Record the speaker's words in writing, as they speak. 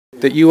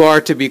that you are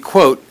to be,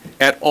 quote,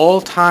 at all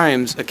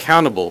times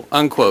accountable,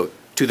 unquote,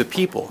 to the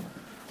people.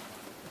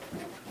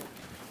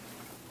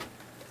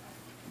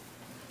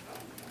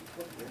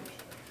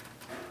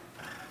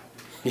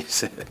 He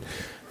said, I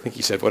think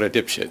he said, what a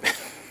dipshit.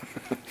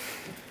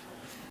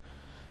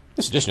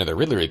 This edition of the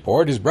Ridley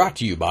Report is brought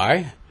to you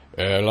by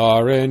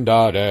LRN.FM.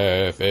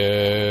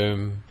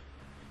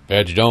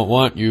 Feds don't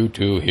want you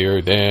to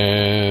hear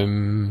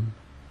them.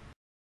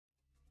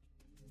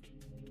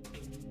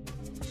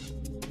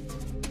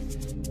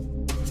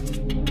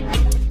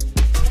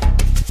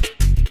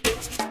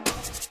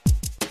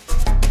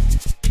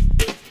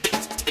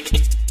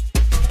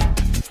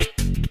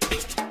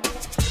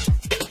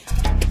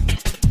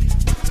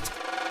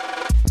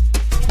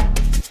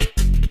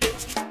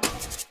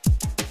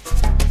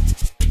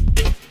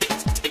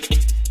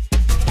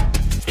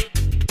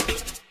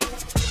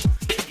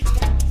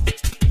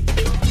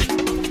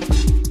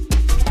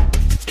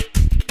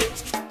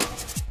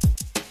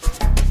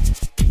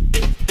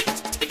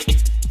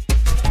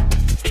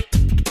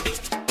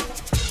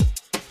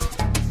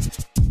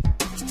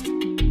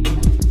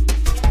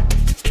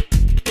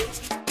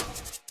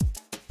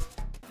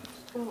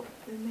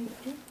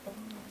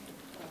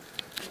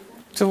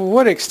 To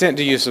what extent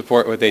do you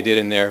support what they did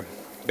in there,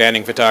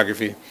 banning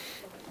photography?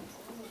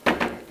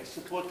 I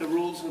support the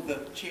rules of the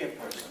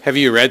chairperson. Have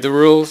you read the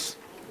rules?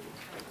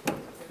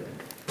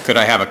 Could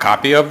I have a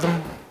copy of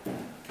them?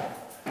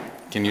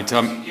 Can you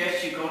tell me? I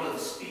suggest you go to the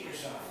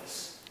speaker's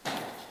office.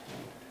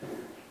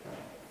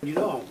 You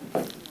don't.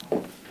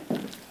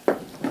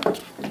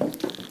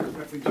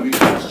 Referee, do you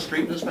want to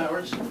straighten his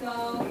powers?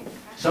 No.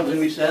 Something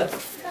we said?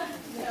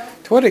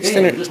 To what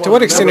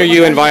extent are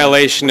you in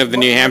violation of the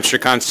New Hampshire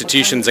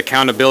Constitution's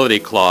accountability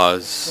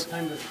clause,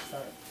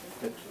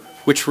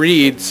 which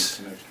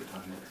reads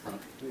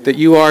that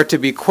you are to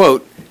be,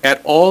 quote, at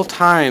all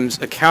times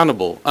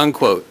accountable,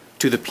 unquote,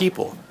 to the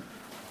people?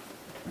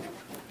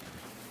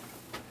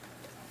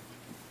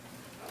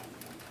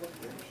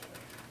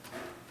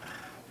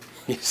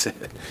 He said,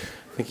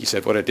 I think he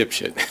said, what a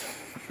dipshit.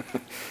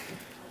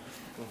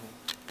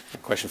 A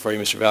question for you,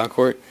 Mr.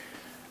 Vaillancourt.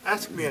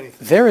 Ask me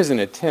anything. There is an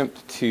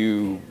attempt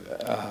to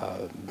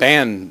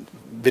ban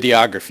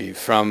videography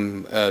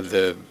from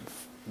the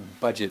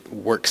budget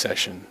work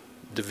session,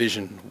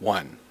 Division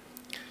 1.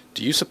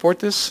 Do you support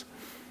this?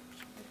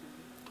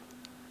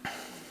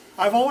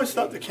 I've always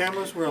thought the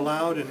cameras were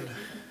allowed in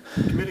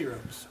committee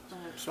rooms,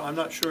 so I'm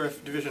not sure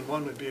if Division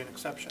 1 would be an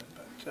exception.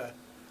 But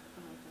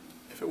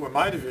if it were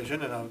my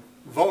division and a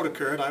vote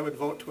occurred, I would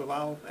vote to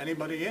allow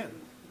anybody in.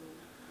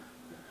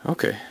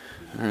 Okay.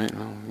 All right,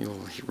 well, you'll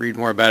read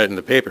more about it in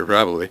the paper,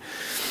 probably.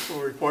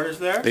 Were reporters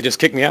there? They just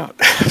kicked me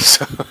out,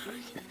 so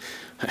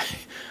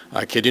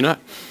I kid you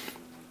not.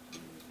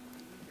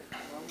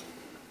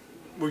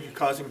 Were you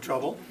causing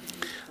trouble?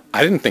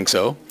 I didn't think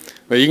so,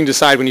 but you can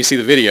decide when you see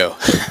the video.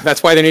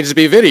 That's why there needs to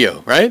be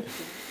video, right?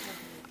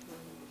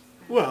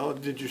 Well,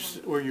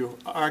 were you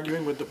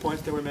arguing with the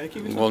points they were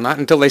making? Well, not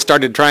until they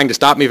started trying to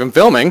stop me from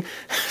filming.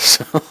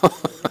 So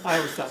I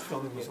always thought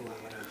filming was allowed.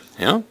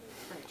 yeah,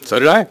 so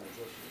did I.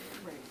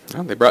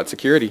 Well, they brought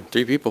security,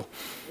 3 people.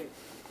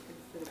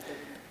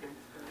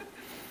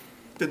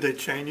 Did they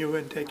chain you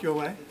and take you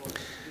away?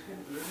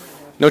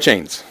 No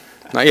chains,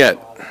 not yet.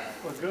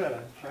 Well, good.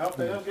 I hope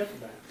they don't get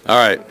to that. All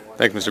right,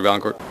 thank you, Mr.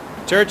 Vaillancourt.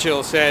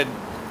 Churchill said,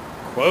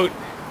 quote,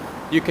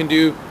 you can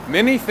do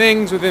many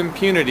things with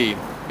impunity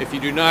if you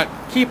do not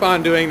keep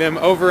on doing them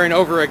over and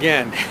over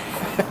again.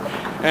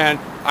 And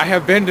I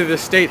have been to the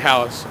State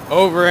House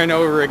over and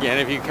over again.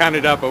 If you count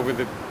it up over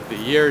the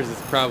years,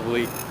 it's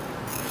probably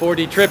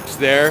 40 trips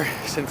there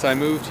since I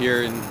moved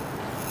here in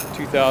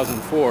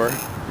 2004.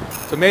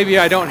 So maybe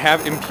I don't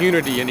have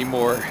impunity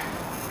anymore.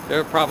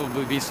 There'll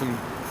probably be some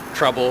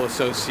trouble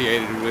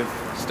associated with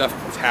stuff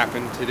that's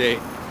happened today.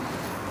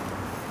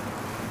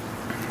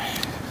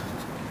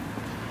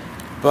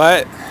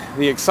 But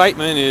the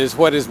excitement is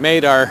what has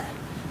made our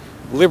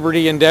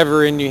liberty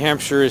endeavor in New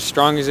Hampshire as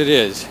strong as it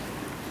is.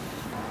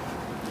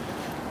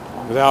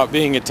 Without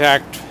being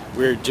attacked,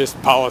 we're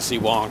just policy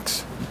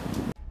wonks.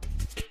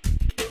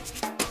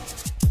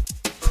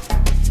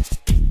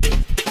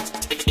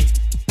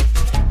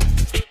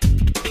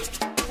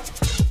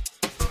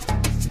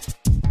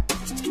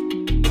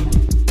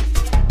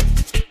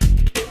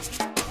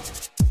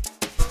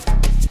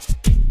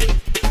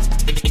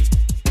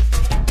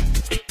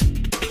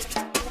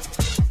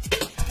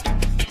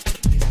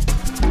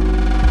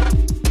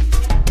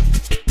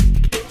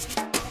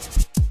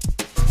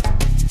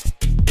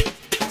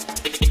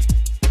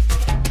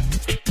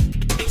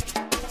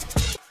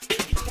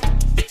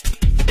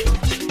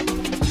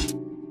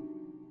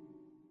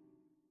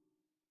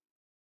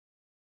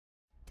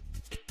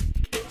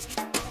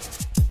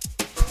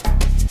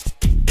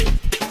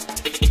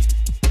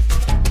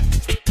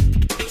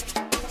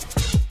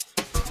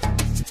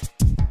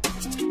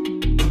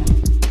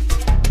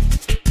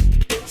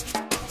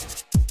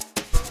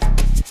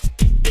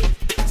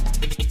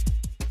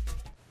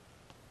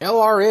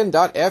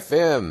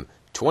 LRN.FM,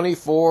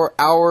 24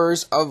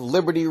 hours of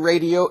Liberty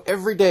Radio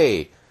every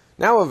day.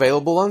 Now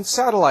available on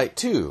satellite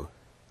too,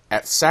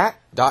 at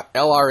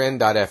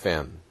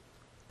sat.lrn.fm.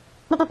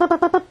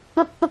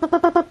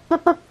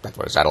 That's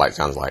what a satellite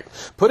sounds like.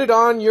 Put it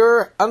on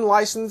your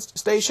unlicensed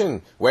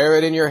station. Wear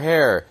it in your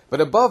hair. But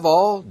above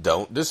all,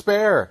 don't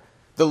despair.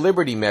 The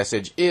Liberty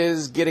message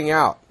is getting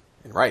out.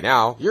 And right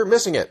now, you're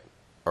missing it.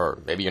 Or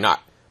maybe you're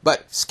not.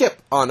 But skip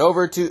on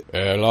over to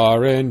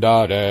LRN.FM.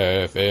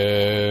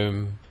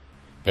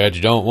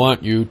 Feds don't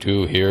want you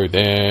to hear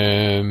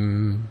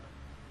them.